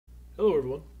Hello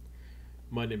everyone,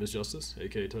 my name is Justice,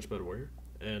 aka Touchpad Warrior,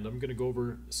 and I'm going to go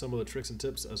over some of the tricks and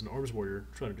tips as an arms warrior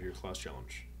trying to do your class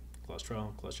challenge. Class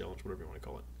trial, class challenge, whatever you want to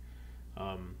call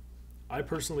it. I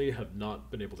personally have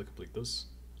not been able to complete this.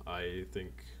 I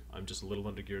think I'm just a little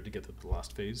undergeared to get to the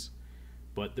last phase,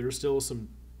 but there are still some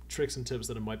tricks and tips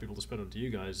that I might be able to spread onto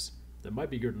you guys that might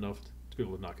be good enough to be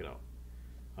able to knock it out.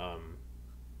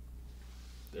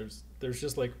 There's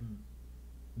just like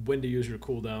when to use your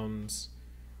cooldowns,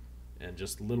 and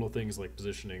just little things like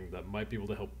positioning that might be able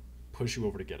to help push you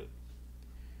over to get it.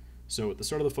 So at the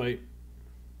start of the fight,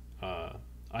 I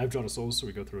have Jot of Souls, so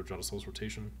we go through a Jot of Souls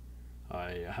rotation.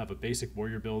 I have a basic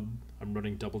warrior build. I'm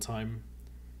running double time.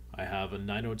 I have a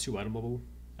 902 item level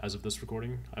as of this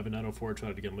recording. I have a 904, try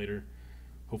it again later.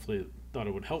 Hopefully it thought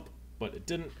it would help, but it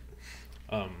didn't.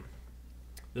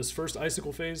 This first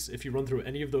icicle phase, if you run through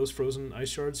any of those frozen ice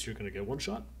shards, you're going to get one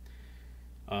shot.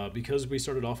 Because we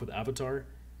started off with Avatar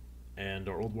and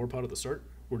our old Warpod at the start,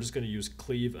 we're just going to use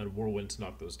Cleave and Whirlwind to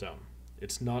knock those down.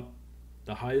 It's not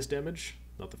the highest damage,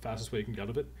 not the fastest way you can get out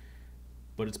of it,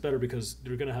 but it's better because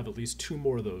you're going to have at least two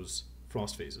more of those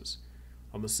frost phases.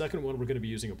 On the second one, we're going to be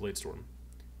using a Blade Storm,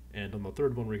 and on the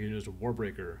third one, we're going to use a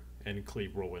Warbreaker and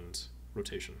Cleave Whirlwind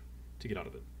rotation to get out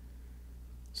of it.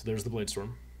 So there's the Blade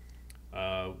Storm.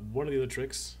 One of the other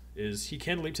tricks is he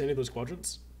can leap to any of those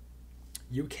quadrants.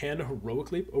 You can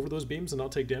heroic leap over those beams and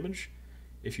not take damage.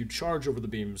 If you charge over the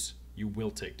beams, you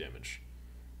will take damage.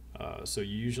 So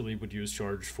you usually would use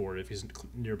charge for if he's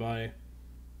nearby.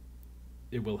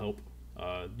 It will help.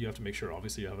 You have to make sure,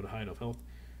 obviously, you have a high enough health.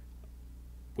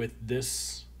 With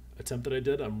this attempt that I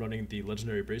did, I'm running the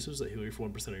Legendary Braces that heal you for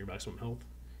 1% of your maximum health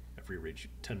every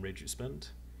 10 rage you spend.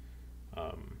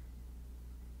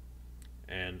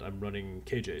 And I'm running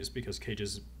KJs because KJs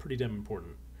is pretty damn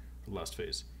important for the last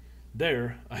phase.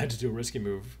 There, I had to do a risky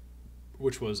move,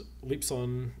 which was leaps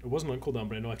on, it wasn't on cooldown,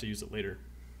 but I know I have to use it later.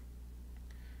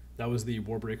 That was the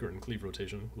Warbreaker and Cleave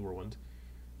rotation with Whirlwind.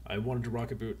 I wanted to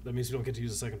Rocket Boot, that means you don't get to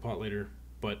use a second pot later,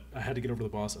 but I had to get over the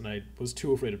boss and I was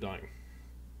too afraid of dying.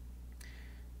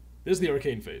 This is the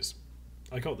Arcane phase.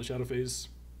 I call it the Shadow phase,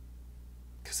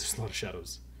 because there's a lot of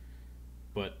shadows.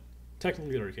 But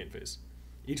technically the Arcane phase.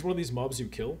 Each one of these mobs you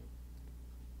kill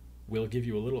will give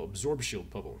you a little Absorb Shield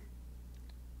bubble,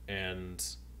 and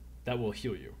that will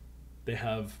heal you. They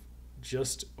have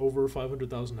just over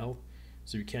 500,000 health,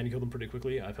 so you can kill them pretty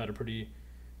quickly. I've had a pretty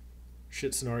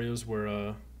shit scenarios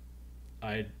where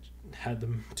I had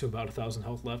them to about 1,000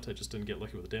 health left. I just didn't get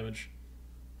lucky with the damage.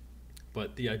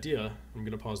 But the idea, I'm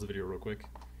going to pause the video real quick.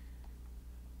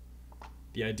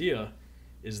 The idea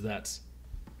is that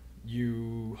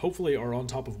you hopefully are on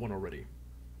top of one already.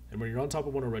 And when you're on top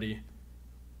of one already,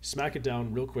 smack it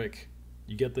down real quick,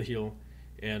 you get the heal,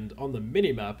 and on the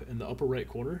mini-map in the upper right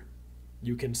corner,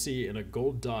 you can see in a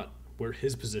gold dot where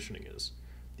his positioning is.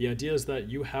 The idea is that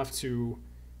you have to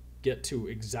get to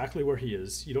exactly where he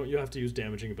is. You have to use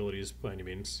damaging abilities by any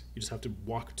means. You just have to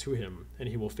walk to him, and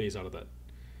he will phase out of that.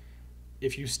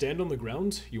 If you stand on the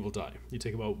ground, you will die. You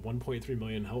take about 1.3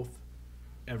 million health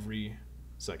every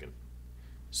second.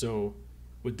 So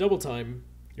with double time,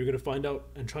 you're going to find out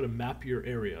and try to map your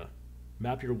area,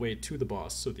 map your way to the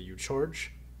boss so that you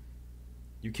charge,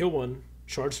 you kill one,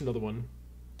 charge to another one,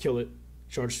 kill it,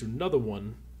 charge to another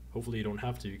one. Hopefully you don't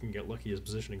have to, you can get lucky as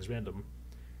positioning is random.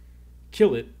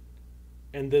 Kill it,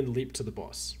 and then leap to the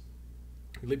boss.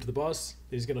 You leap to the boss,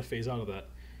 he's going to phase out of that.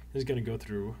 He's going to go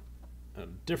through a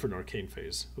different Arcane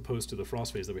phase, opposed to the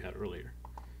Frost phase that we had earlier.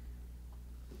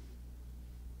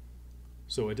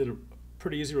 So I did a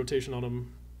pretty easy rotation on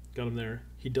him, got him there.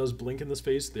 He does blink in this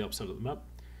phase, the upside of the map.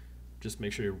 Just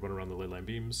make sure you run around the ley line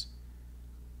beams.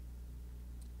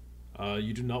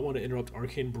 You do not want to interrupt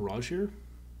Arcane Barrage here,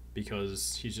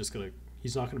 because he's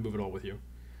not gonna move at all with you.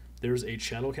 There's a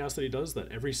channel cast that he does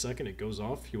that every second it goes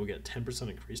off, he will get 10%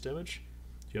 increased damage.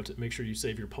 You have to make sure you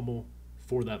save your pummel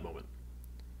for that moment.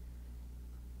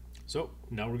 So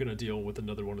now we're gonna deal with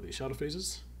another one of these shadow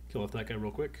phases. Kill off that guy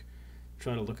real quick.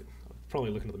 Trying to look,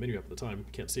 probably looking at the menu map at the time,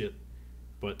 can't see it,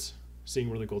 but seeing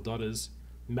where the gold dot is,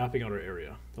 mapping out our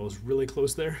area. That was really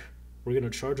close there. We're gonna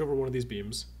charge over one of these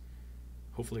beams.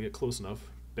 Hopefully get close enough.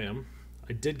 Bam.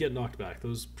 I did get knocked back.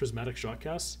 Those prismatic shot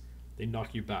casts, they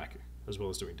knock you back as well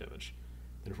as doing damage.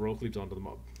 Then heroic leaps onto the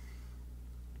mob.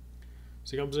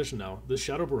 So you got in position now. This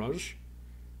Shadow Barrage,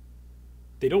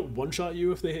 they don't one-shot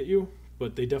you if they hit you,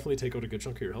 but they definitely take out a good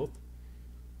chunk of your health.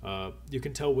 You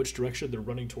can tell which direction they're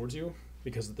running towards you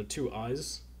because the two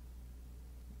eyes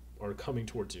are coming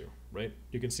towards you, right?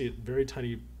 You can see very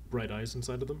tiny bright eyes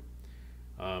inside of them.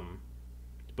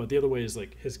 But the other way is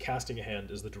like his casting a hand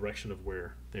is the direction of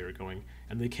where they are going,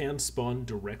 and they can spawn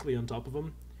directly on top of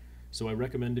him. So I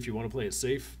recommend, if you want to play it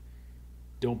safe,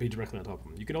 don't be directly on top of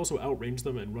them. You can also outrange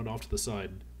them and run off to the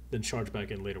side, then charge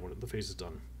back in later when the phase is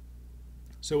done.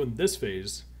 So in this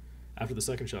phase, after the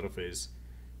second shadow phase,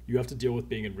 you have to deal with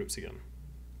being in roots again.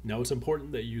 Now it's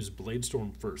important that you use Blade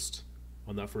Storm first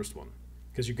on that first one,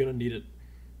 because you're going to need it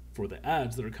for the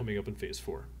adds that are coming up in phase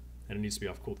 4, and it needs to be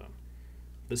off cooldown.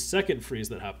 The second freeze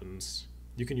that happens,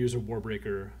 you can use a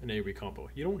Warbreaker and AoE combo.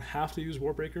 You don't have to use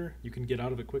Warbreaker, you can get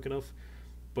out of it quick enough,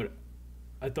 but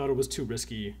I thought it was too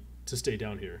risky to stay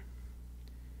down here.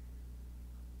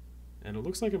 And it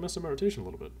looks like I messed up my rotation a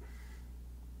little bit.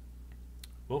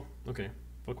 Well, okay,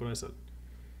 fuck what I said.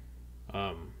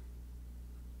 I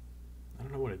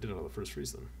don't know what I did out of the first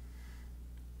freeze then.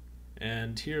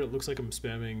 And here it looks like I'm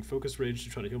spamming Focus Rage to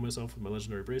try to heal myself with my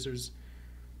Legendary Bracers.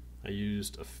 I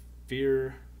used a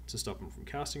Fear to stop him from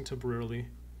casting temporarily,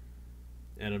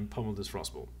 and I'm pummeled his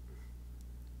Frostbolt.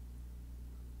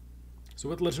 So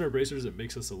with Legendary Bracers, it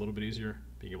makes us a little bit easier,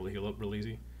 being able to heal up real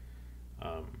easy.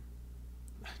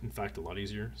 In fact, a lot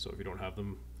easier, so if you don't have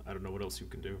them, I don't know what else you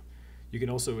can do. You can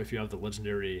also, if you have the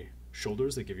Legendary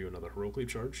Shoulders that give you another Heroically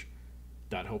charge,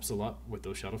 that helps a lot with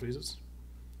those shadow phases.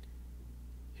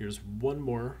 Here's one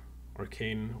more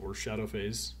Arcane or Shadow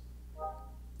phase.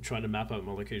 I'm trying to map out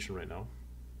my location right now.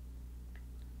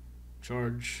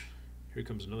 Charge. Here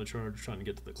comes another charge, trying to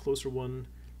get to the closer one.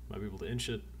 Might be able to inch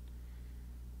it.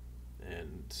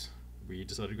 And we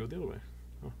decided to go the other way.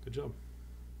 Oh, good job.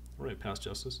 Alright, past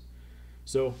justice.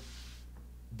 So,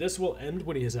 this will end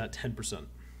when he is at 10%. I have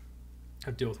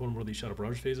to deal with one more of these Shadow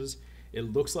Barrage phases. It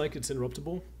looks like it's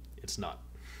interruptible. It's not.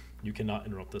 You cannot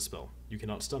interrupt this spell. You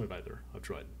cannot stun it either. I've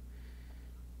tried.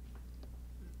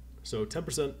 So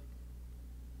 10%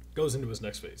 goes into his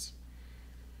next phase.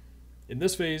 In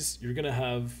this phase, you're going to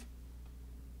have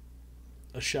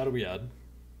a shadowy ad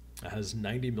that has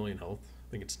 90 million health.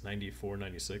 I think it's 94,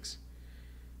 96.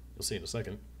 You'll see in a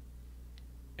second.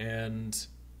 And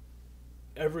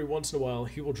every once in a while,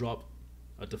 he will drop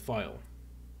a Defile,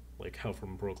 like how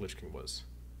from Broke Lich King was.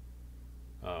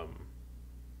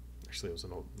 Actually, it was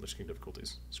in Lich King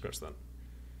difficulties. Scratch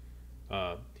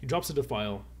that. He drops a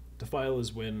Defile. Defile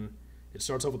is when it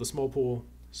starts off with a small pool,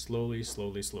 slowly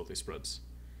spreads.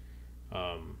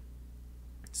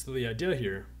 So the idea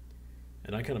here,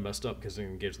 and I kind of messed up because I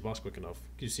didn't engage the boss quick enough.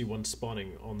 You see one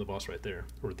spawning on the boss right there,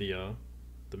 or the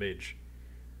mage,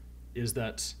 is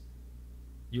that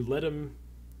you let him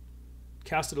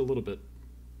cast it a little bit,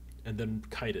 and then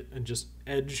kite it, and just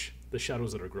edge the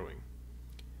shadows that are growing.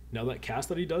 Now that cast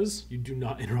that he does, you do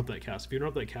not interrupt that cast. If you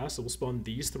interrupt that cast, it will spawn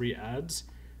these 3 adds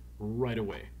right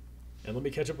away. And let me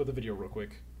catch up with the video real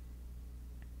quick.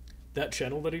 That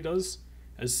channel that he does,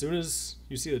 as soon as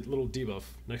you see a little debuff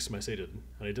next to my Sated,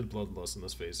 and I did Bloodletting in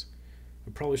this phase,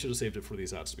 I probably should have saved it for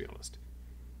these adds, to be honest.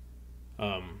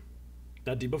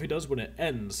 That debuff he does, when it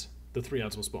ends, the 3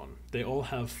 adds will spawn. They all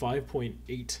have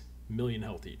 5.8 million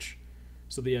health each.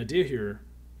 So the idea here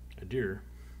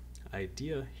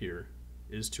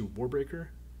is to Warbreaker,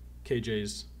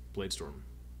 KJ's, Bladestorm.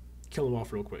 Kill him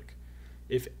off real quick.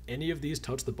 If any of these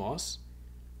touch the boss,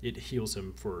 it heals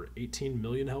him for 18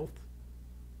 million health.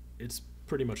 It's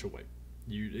pretty much a wipe.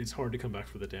 It's hard to come back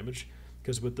for the damage,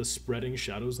 because with the spreading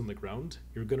shadows on the ground,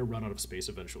 you're going to run out of space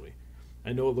eventually.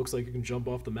 I know it looks like you can jump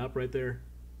off the map right there.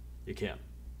 You can't.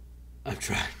 I've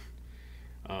tried.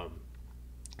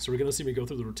 So we're going to see me go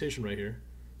through the rotation right here.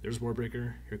 There's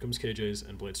Warbreaker, here comes KJ's,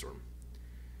 and Bladestorm.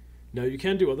 Now you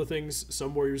can do other things.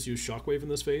 Some warriors use Shockwave in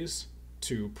this phase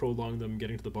to prolong them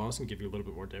getting to the boss and give you a little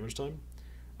bit more damage time.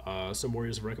 Some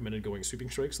warriors have recommended going Sweeping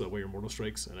Strikes, so that way your Mortal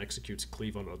Strikes and Executes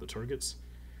cleave onto other targets.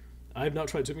 I have not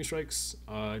tried Sweeping Strikes.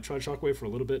 I tried Shockwave for a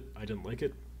little bit. I didn't like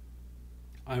it.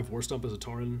 I have War Stomp as a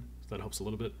Tauren, so that helps a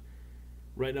little bit.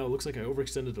 Right now it looks like I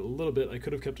overextended a little bit. I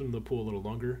could have kept him in the pool a little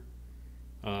longer.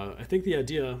 I think the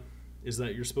idea is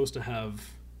that you're supposed to have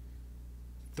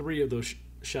 3 of those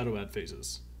Shadow Ad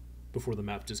phases before the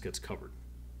map just gets covered.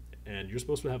 And you're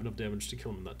supposed to have enough damage to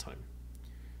kill him in that time.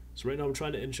 So right now I'm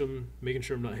trying to inch him, making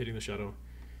sure I'm not hitting the shadow.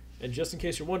 And just in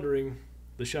case you're wondering,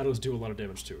 the shadows do a lot of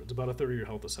damage too. It's about a third of your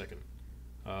health a second.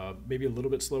 Maybe a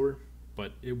little bit slower,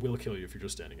 but it will kill you if you're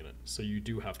just standing in it. So you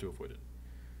do have to avoid it.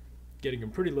 Getting him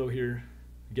pretty low here.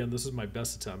 Again, this is my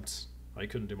best attempt. I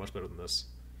couldn't do much better than this.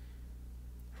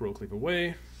 Heroic Leap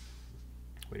away.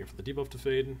 Waiting for the debuff to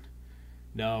fade.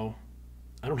 Now,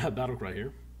 I don't have Battlecry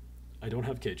here. I don't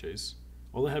have KJ's.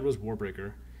 All I had was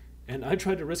Warbreaker, and I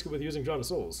tried to risk it with using Jot of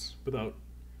Souls without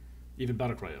even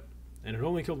Battlecry up. And it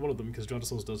only killed one of them because Jot of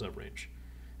Souls does have range.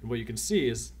 And what you can see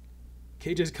is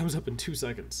KJ's comes up in 2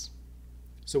 seconds.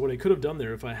 So what I could have done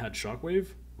there if I had Shockwave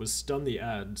was stun the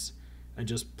adds and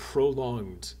just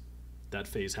prolonged that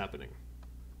phase happening,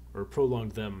 or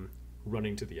prolonged them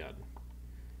running to the ad.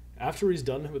 After he's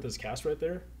done with his cast right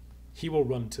there, he will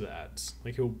run to the ads.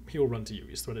 Like he'll run to you.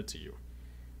 He's threaded to you.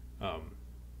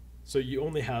 So you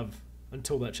only have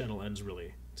until that channel ends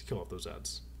really to kill off those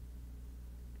ads.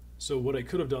 So what I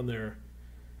could have done there,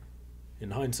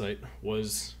 in hindsight,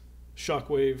 was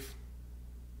Shockwave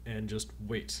and just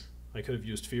wait. I could have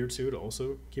used Fear too to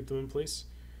also keep them in place.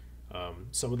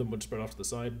 Some of them would spread off to the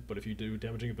side, but if you do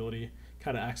damaging ability,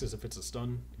 kind of acts as if it's a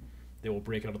stun. They will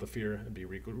break out of the Fear and be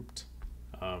regrouped.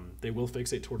 They will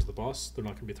fixate towards the boss. They're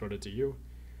not going to be threaded to you.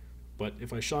 But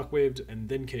if I Shockwaved and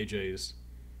then KJs,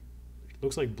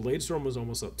 looks like Bladestorm was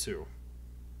almost up too.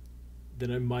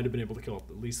 Then I might have been able to kill off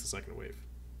at least the second wave.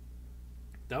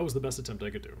 That was the best attempt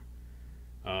I could do.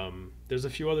 There's a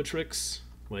few other tricks,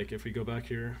 like if we go back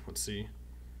here, let's see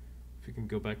if we can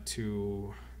go back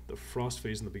to the Frost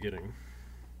phase in the beginning.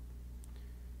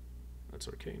 That's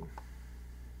Arcane.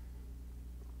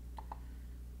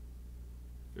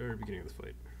 Very beginning of the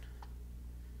fight.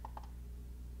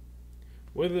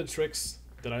 One of the tricks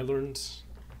that I learned,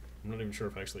 I'm not even sure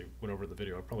if I actually went over the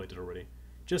video, I probably did already,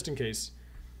 just in case,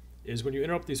 is when you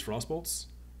interrupt these Frost Bolts,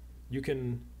 he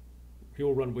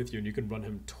will run with you and you can run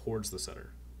him towards the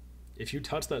center. If you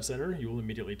touch that center, you will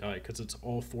immediately die because it's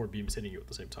all 4 beams hitting you at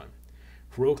the same time.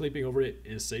 Heroic leaping over it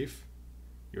is safe.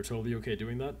 You're totally okay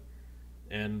doing that.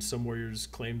 And some warriors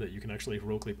claim that you can actually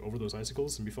heroic leap over those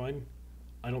icicles and be fine.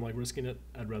 I don't like risking it.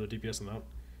 I'd rather DPS than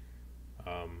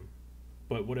that.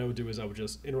 But what I would do is I would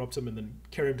just interrupt him and then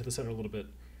carry him to the center a little bit,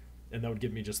 and that would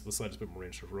give me just the slightest bit more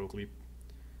range to heroic leap.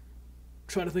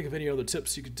 Trying to think of any other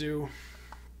tips you could do.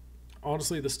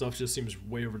 Honestly, this stuff just seems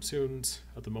way overtuned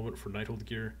at the moment for Nighthold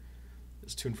gear.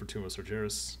 It's tuned for Tomb of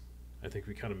Sargeras. I think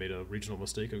we kind of made a regional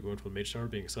mistake of going to the Mage Tower,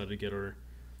 being excited to get our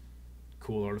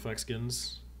cool artifact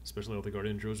skins, especially all the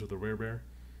Guardian Druids with the Rare Bear.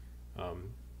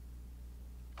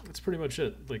 That's pretty much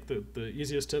it. Like the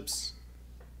easiest tips,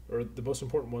 or the most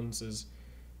important ones, is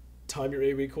time your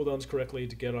AoE cooldowns correctly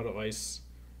to get out of ice,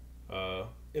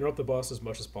 interrupt the boss as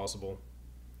much as possible,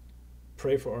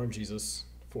 pray for RMJesus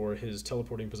for his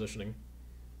teleporting positioning,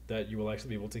 that you will actually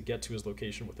be able to get to his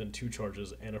location within 2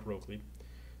 charges and a heroic leap.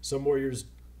 Some warriors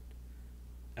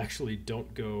actually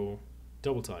don't go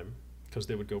double time because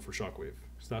they would go for Shockwave.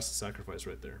 So that's the sacrifice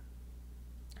right there.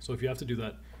 So if you have to do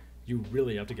that, you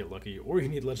really have to get lucky, or you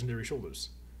need Legendary Shoulders.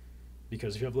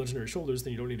 Because if you have Legendary Shoulders,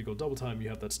 then you don't need to go double time, you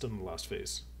have that stun in the last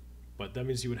phase. But that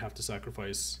means you would have to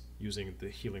sacrifice using the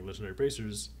healing Legendary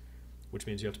Bracers, which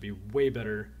means you have to be way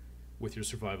better with your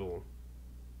survival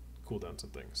cooldowns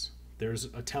and things. There's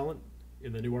a talent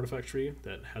in the new artifact tree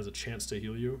that has a chance to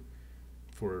heal you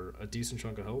for a decent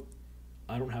chunk of health.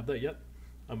 I don't have that yet.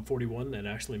 I'm 41 and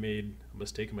actually made a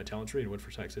mistake in my talent tree and went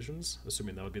for Tacticians,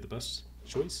 assuming that would be the best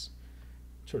choice.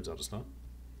 Turns out it's not.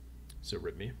 So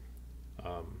rip me.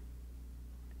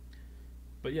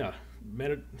 But yeah,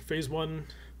 phase 1,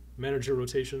 manager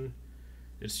rotation.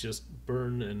 It's just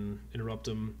burn and interrupt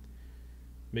them.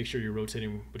 Make sure you're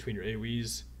rotating between your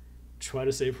AoEs. Try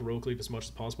to save heroic leap as much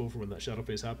as possible for when that shadow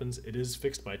phase happens. It is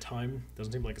fixed by time.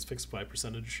 Doesn't seem like it's fixed by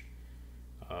percentage.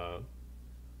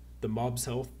 The mob's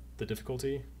health, the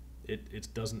difficulty,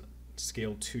 it doesn't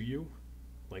scale to you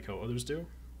like how others do,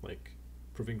 like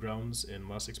Proving Grounds in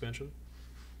last expansion.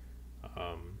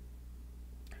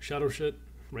 Shadow shit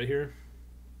right here.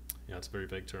 Yeah, it's a very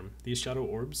vague term. These shadow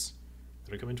orbs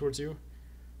that are coming towards you,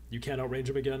 you can't outrange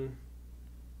them again.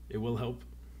 It will help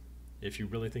if you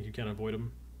really think you can avoid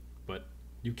them, but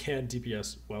you can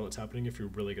DPS while it's happening if you're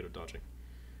really good at dodging.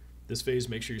 This phase,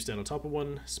 make sure you stand on top of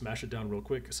one, smash it down real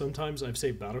quick. Sometimes I've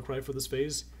saved Battlecry for this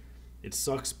phase. It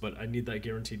sucks, but I need that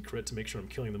guaranteed crit to make sure I'm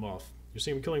killing them off. You're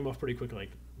seeing me killing them off pretty quickly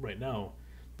like right now,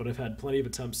 but I've had plenty of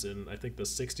attempts in, I think, the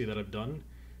 60 that I've done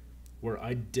where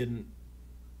I didn't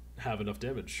have enough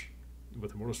damage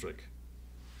with Immortal Strike.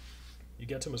 You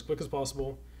get to him as quick as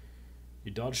possible,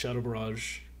 you dodge Shadow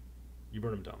Barrage, you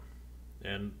burn him down.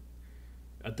 And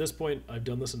at this point, I've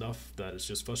done this enough that it's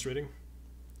just frustrating.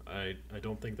 I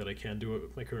don't think that I can do it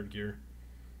with my current gear.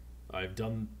 I've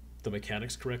done the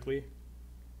mechanics correctly,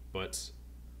 but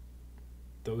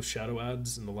those shadow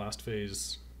ads in the last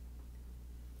phase,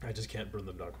 I just can't burn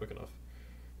them down quick enough.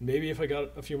 Maybe if I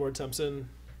got a few more attempts in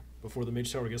before the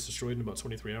Mage Tower gets destroyed in about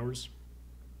 23 hours,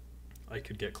 I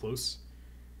could get close,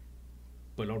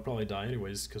 but I'll probably die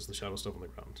anyways because the shadow stuff on the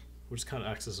ground, which kind of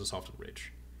acts as a softened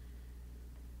rage.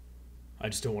 I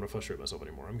just don't want to frustrate myself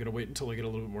anymore. I'm going to wait until I get a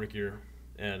little bit more gear,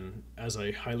 and as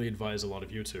I highly advise a lot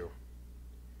of you to,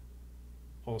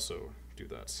 also do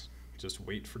that. Just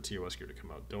wait for TOS gear to come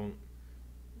out. Don't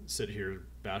sit here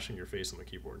bashing your face on the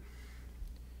keyboard.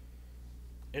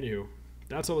 Anywho,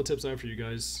 that's all the tips I have for you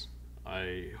guys.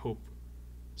 I hope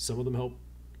some of them help.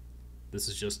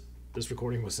 This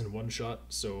recording was in one shot,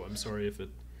 so I'm sorry if it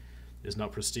is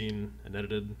not pristine and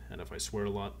edited, and if I swear a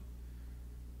lot,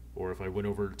 or if I went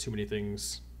over too many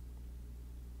things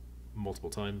multiple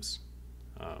times.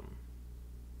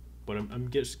 But I'm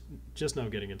just now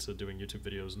getting into doing YouTube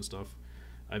videos and stuff.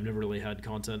 I've never really had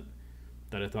content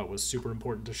that I thought was super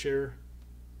important to share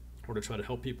or to try to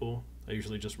help people. I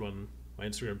usually just run my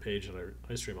Instagram page and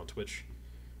I stream on Twitch.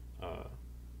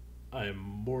 I am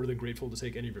more than grateful to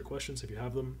take any of your questions if you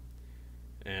have them,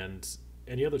 and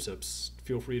any other tips.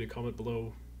 Feel free to comment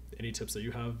below any tips that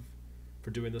you have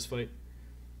for doing this fight.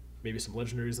 Maybe some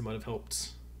legendaries that might have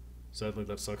helped. Sadly,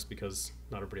 that sucks because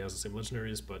not everybody has the same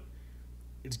legendaries, but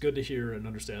it's good to hear and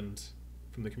understand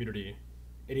from the community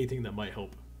anything that might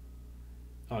help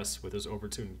us with this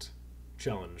overtuned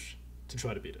challenge to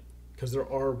try to beat it. Because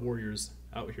there are warriors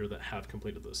out here that have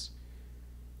completed this.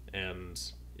 And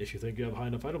if you think you have a high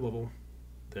enough item level,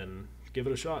 then give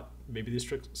it a shot. Maybe these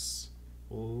tricks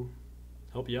will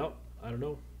help you out. I don't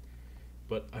know.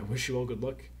 But I wish you all good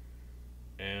luck,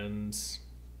 and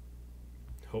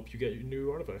hope you get your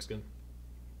new artifact skin.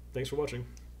 Thanks for watching.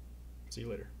 See you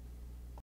later.